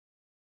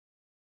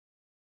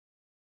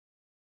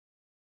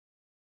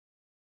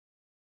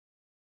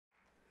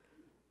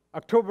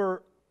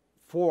October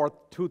 4th,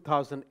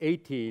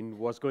 2018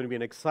 was going to be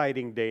an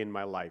exciting day in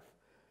my life.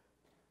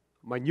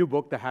 My new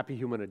book, The Happy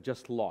Human, had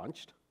just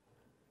launched,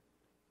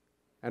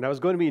 and I was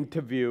going to be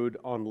interviewed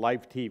on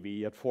live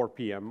TV at 4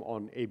 p.m.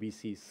 on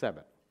ABC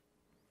 7.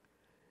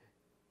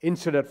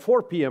 Instead, at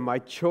 4 p.m., I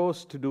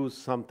chose to do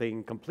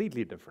something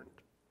completely different.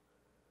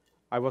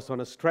 I was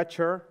on a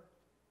stretcher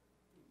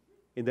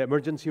in the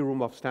emergency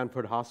room of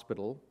Stanford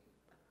Hospital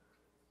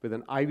with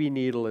an IV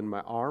needle in my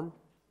arm,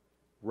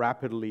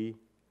 rapidly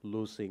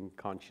losing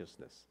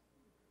consciousness.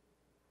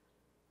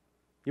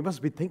 You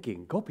must be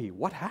thinking, Gopi,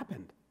 what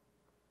happened?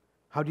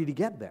 How did he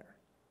get there?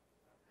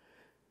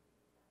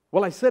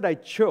 Well, I said I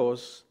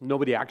chose.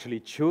 Nobody actually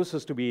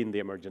chooses to be in the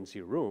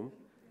emergency room.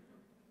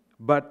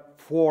 But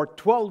for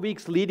 12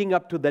 weeks leading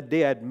up to that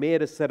day, I'd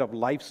made a set of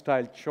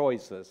lifestyle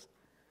choices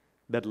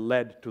that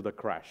led to the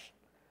crash.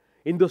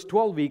 In those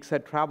 12 weeks, I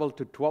traveled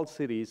to 12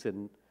 cities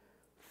in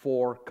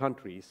 4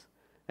 countries.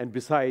 And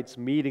besides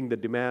meeting the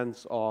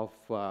demands of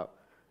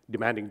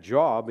demanding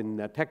job in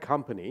a tech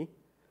company,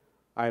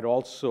 I had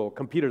also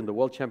competed in the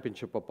World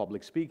Championship of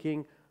Public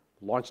Speaking,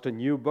 launched a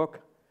new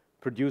book,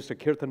 produced a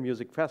Kirtan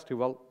Music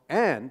Festival,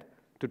 and,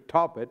 to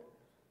top it,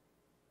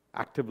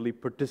 actively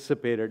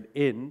participated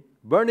in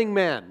Burning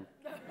Man.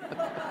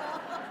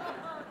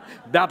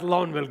 That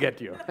alone will get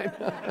you.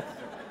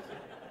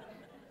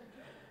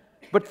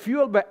 But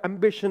fueled by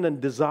ambition and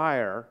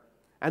desire,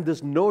 and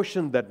this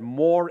notion that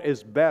more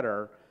is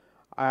better,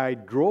 I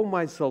drove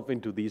myself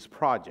into these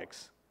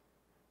projects,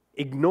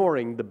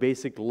 ignoring the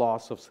basic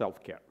laws of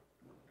self-care.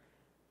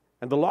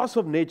 And the laws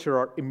of nature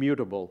are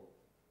immutable,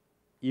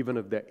 even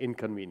if they're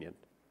inconvenient.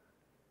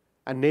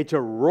 And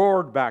nature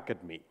roared back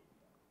at me.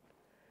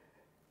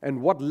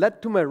 And what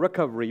led to my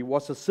recovery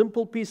was a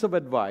simple piece of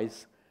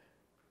advice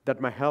that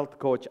my health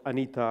coach,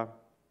 Anita,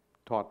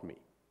 taught me.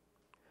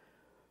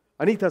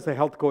 Anita is a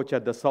health coach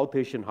at the South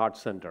Asian Heart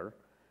Center,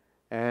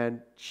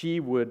 and she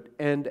would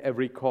end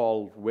every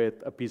call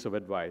with a piece of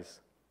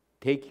advice: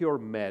 take your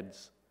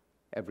meds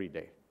every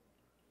day.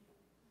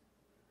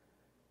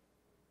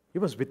 You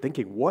must be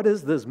thinking, what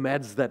is this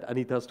meds that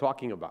Anita is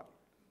talking about?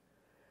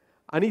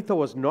 Anita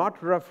was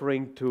not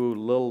referring to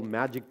little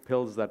magic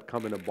pills that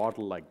come in a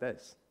bottle like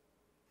this.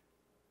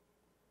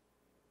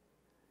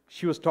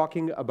 She was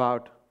talking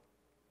about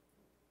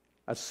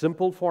a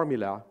simple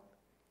formula: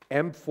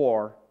 M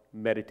for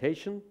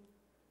meditation,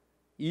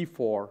 E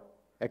for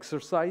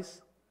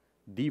exercise,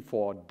 D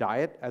for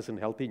diet, as in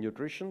healthy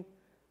nutrition,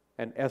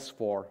 and S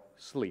for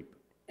sleep.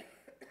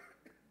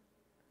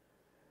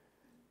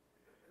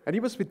 And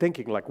you must be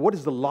thinking, like, what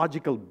is the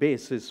logical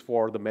basis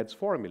for the meds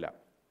formula?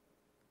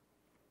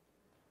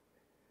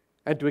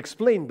 And to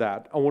explain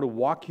that, I want to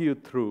walk you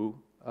through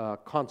a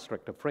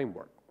construct, a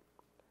framework.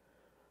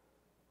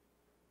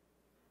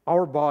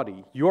 Our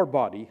body, your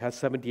body, has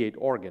 78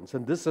 organs,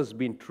 and this has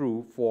been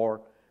true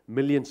for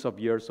millions of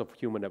years of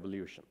human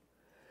evolution.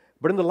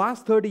 But in the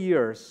last 30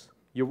 years,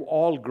 you've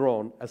all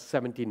grown a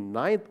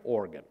 79th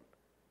organ.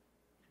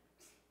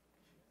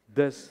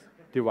 This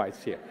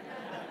device here.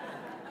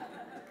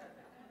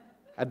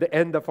 At the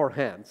end of our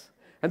hands.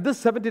 And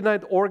this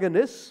 79th organ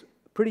is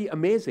pretty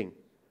amazing.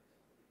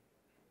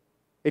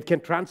 It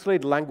can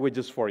translate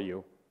languages for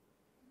you.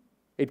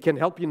 It can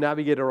help you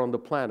navigate around the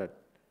planet.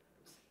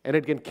 And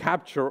it can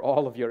capture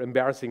all of your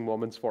embarrassing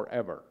moments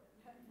forever.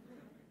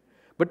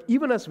 But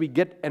even as we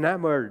get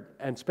enamored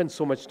and spend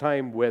so much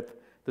time with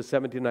the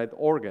 79th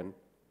organ,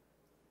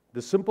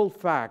 the simple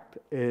fact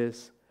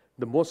is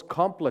the most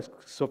complex,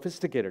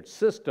 sophisticated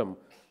system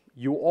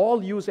you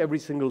all use every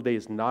single day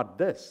is not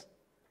this,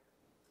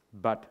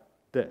 but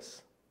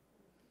this.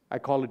 I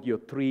call it your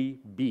 3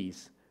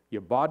 Bs: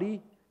 your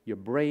body, your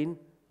brain,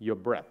 your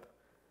breath.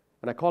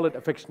 And I call it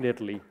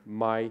affectionately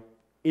my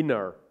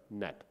inner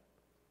net.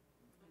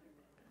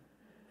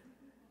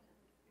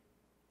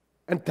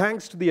 And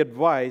thanks to the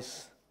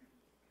advice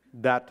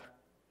that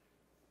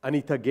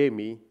Anita gave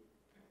me,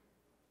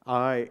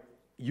 I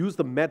used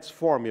the meds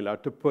formula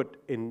to put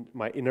in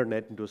my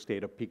internet into a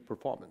state of peak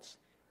performance.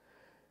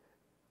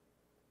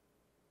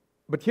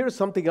 But here's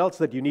something else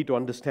that you need to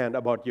understand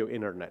about your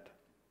internet.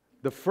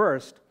 The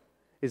first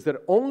is that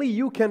only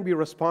you can be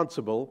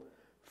responsible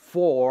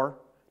for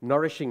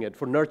nourishing it,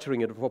 for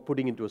nurturing it, for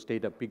putting it into a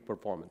state of peak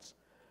performance.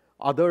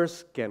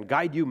 Others can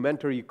guide you,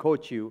 mentor you,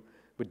 coach you,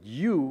 but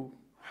you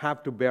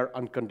have to bear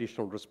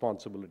unconditional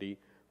responsibility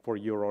for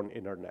your own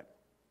internet.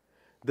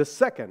 The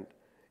second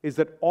is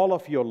that all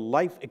of your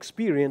life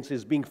experience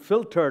is being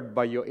filtered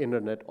by your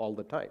internet all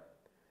the time.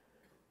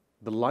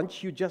 The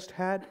lunch you just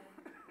had,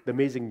 the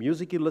amazing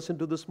music you listened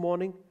to this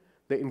morning,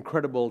 the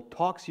incredible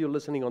talks you're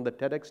listening on the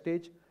TEDx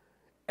stage,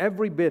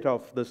 every bit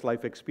of this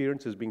life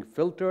experience is being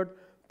filtered,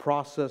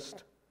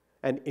 processed,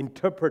 and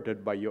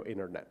interpreted by your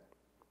internet.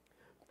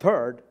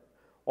 Third,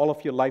 all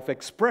of your life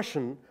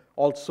expression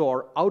also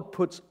are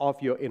outputs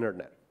of your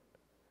internet.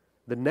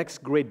 The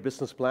next great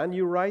business plan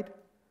you write,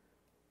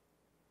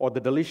 or the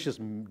delicious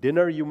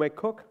dinner you may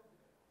cook,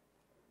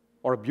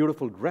 or a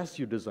beautiful dress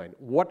you design,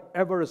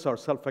 whatever is our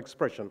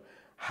self-expression,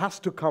 has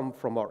to come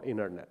from our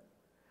internet.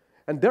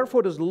 And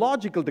therefore, it is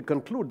logical to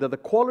conclude that the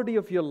quality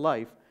of your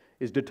life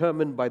is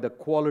determined by the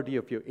quality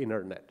of your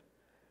internet.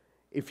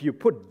 If you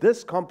put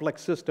this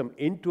complex system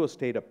into a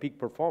state of peak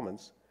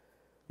performance,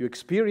 you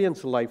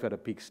experience life at a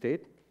peak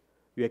state,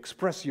 you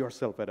express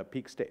yourself at a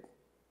peak state.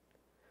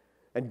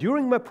 And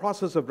during my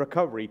process of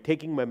recovery,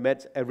 taking my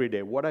meds every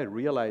day, what I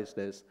realized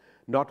is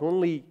not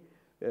only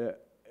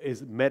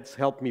is meds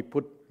help me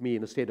put me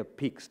in a state of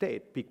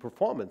peak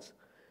performance,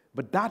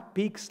 but that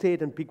peak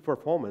state and peak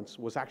performance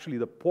was actually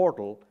the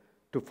portal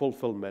to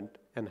fulfillment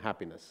and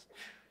happiness.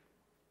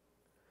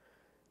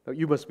 Now,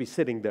 you must be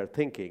sitting there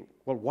thinking,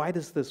 well, why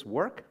does this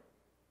work?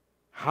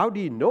 How do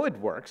you know it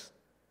works?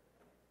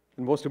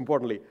 And most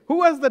importantly,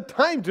 who has the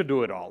time to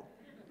do it all?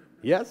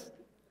 Yes?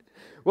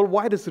 Well,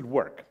 why does it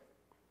work?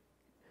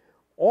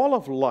 All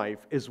of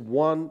life is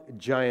one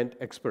giant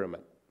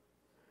experiment.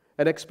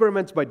 And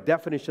experiments, by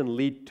definition,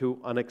 lead to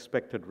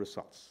unexpected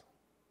results.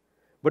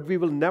 But we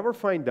will never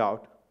find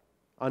out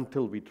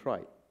until we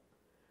try.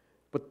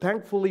 But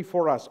thankfully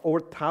for us, over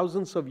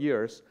thousands of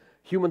years,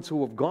 humans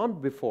who have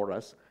gone before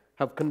us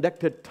have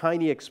conducted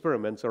tiny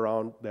experiments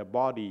around their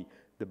body,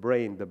 the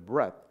brain, the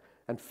breath,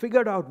 and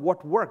figured out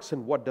what works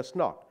and what does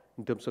not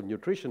in terms of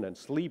nutrition and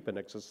sleep and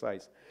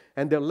exercise.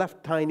 And they've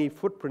left tiny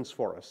footprints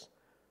for us.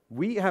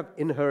 We have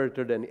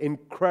inherited an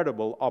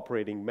incredible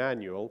operating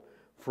manual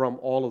from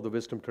all of the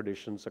wisdom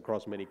traditions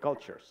across many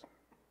cultures.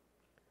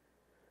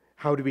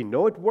 How do we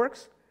know it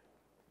works?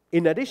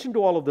 In addition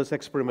to all of those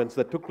experiments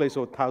that took place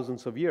over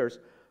thousands of years,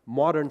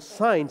 modern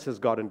science has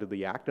got into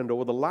the act, and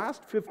over the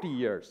last 50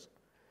 years,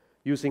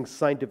 using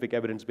scientific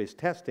evidence-based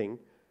testing,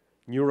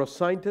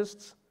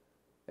 neuroscientists,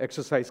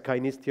 exercise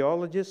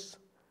kinesiologists,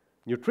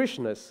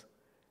 nutritionists,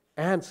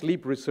 and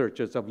sleep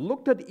researchers have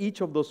looked at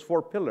each of those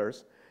 4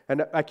 pillars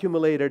and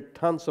accumulated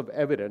tons of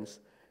evidence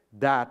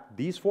that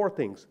these 4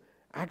 things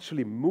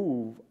actually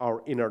move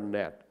our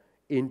internet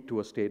into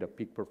a state of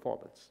peak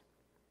performance.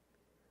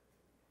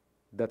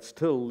 That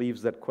still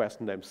leaves that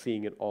question I'm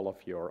seeing in all of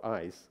your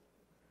eyes.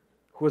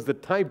 Who has the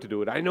time to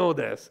do it? I know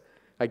this.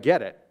 I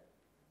get it.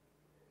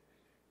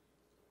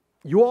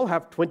 You all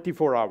have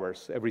 24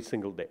 hours every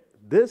single day.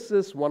 This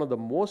is one of the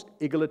most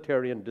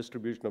egalitarian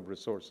distribution of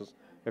resources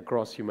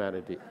across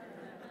humanity.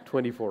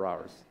 24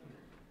 hours.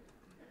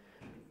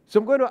 So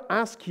I'm going to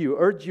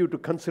urge you to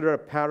consider a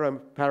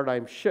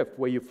paradigm shift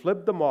where you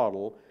flip the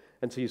model,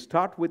 and so you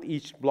start with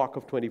each block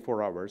of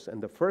 24 hours,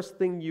 and the first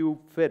thing you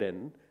fit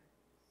in,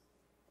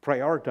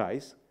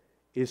 prioritize,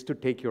 is to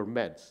take your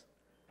meds.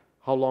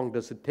 How long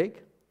does it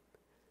take?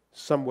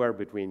 Somewhere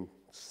between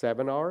 8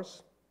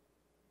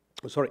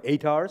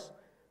 hours,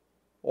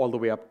 all the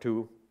way up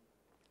to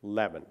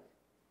 11.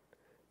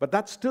 But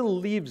that still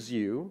leaves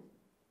you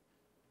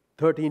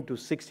 13 to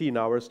 16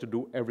 hours to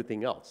do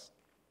everything else.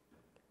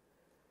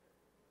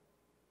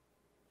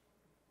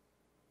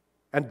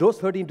 And those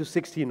 13 to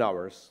 16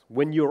 hours,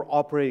 when you're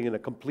operating in a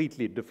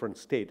completely different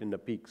state, in the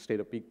state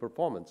of peak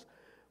performance,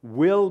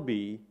 will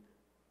be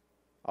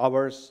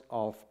hours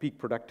of peak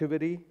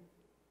productivity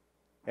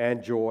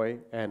and joy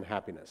and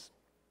happiness.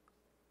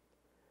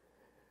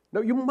 Now,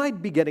 you might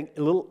be getting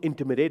a little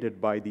intimidated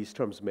by these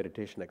terms: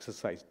 meditation,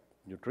 exercise,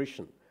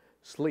 nutrition,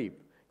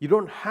 sleep. You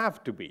don't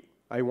have to be.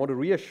 I want to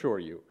reassure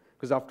you,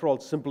 because after all,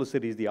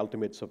 simplicity is the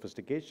ultimate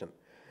sophistication.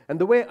 And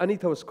the way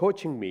Anita was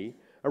coaching me,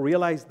 I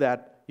realized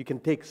that you can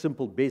take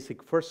simple,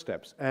 basic first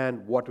steps.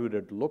 And what would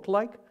it look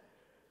like?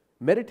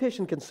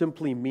 Meditation can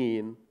simply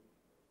mean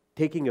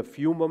taking a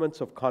few moments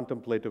of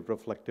contemplative,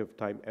 reflective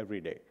time every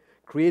day,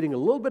 creating a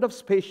little bit of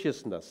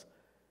spaciousness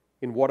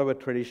in whatever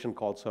tradition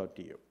calls out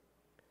to you.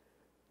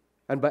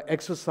 And by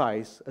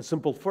exercise, a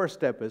simple first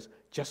step is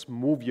just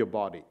move your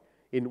body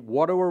in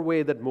whatever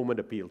way that movement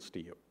appeals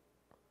to you.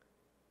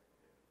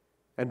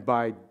 And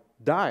by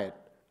diet,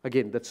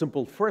 again, that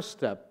simple first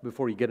step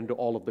before you get into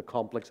all of the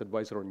complex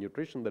advice around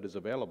nutrition that is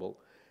available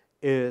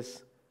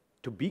is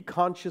to be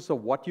conscious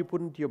of what you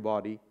put into your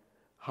body,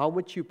 how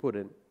much you put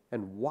in,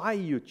 and why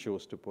you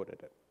chose to put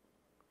it in.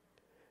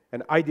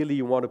 And ideally,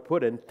 you want to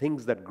put in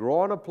things that grow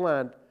on a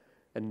plant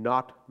and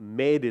not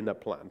made in a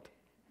plant,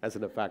 as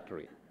in a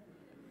factory.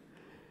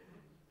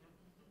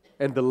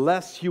 And the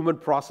less human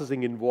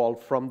processing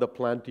involved from the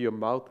plant to your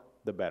mouth,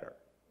 the better.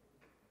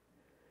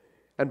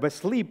 And by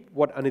sleep,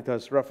 what Anita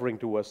is referring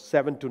to was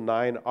 7 to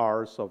 9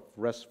 hours of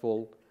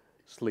restful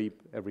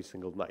sleep every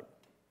single night.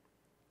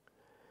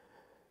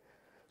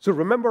 So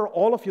remember,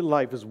 all of your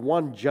life is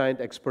one giant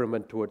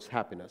experiment towards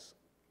happiness.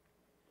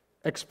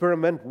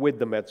 Experiment with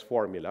the meds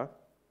formula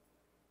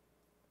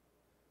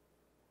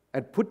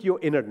and put your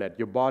internet,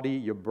 your body,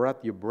 your breath,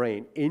 your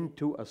brain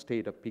into a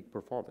state of peak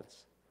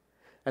performance.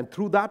 And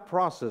through that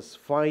process,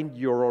 find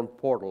your own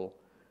portal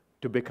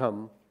to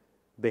become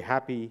the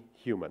happy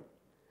human.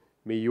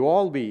 May you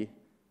all be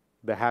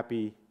the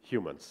happy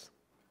humans.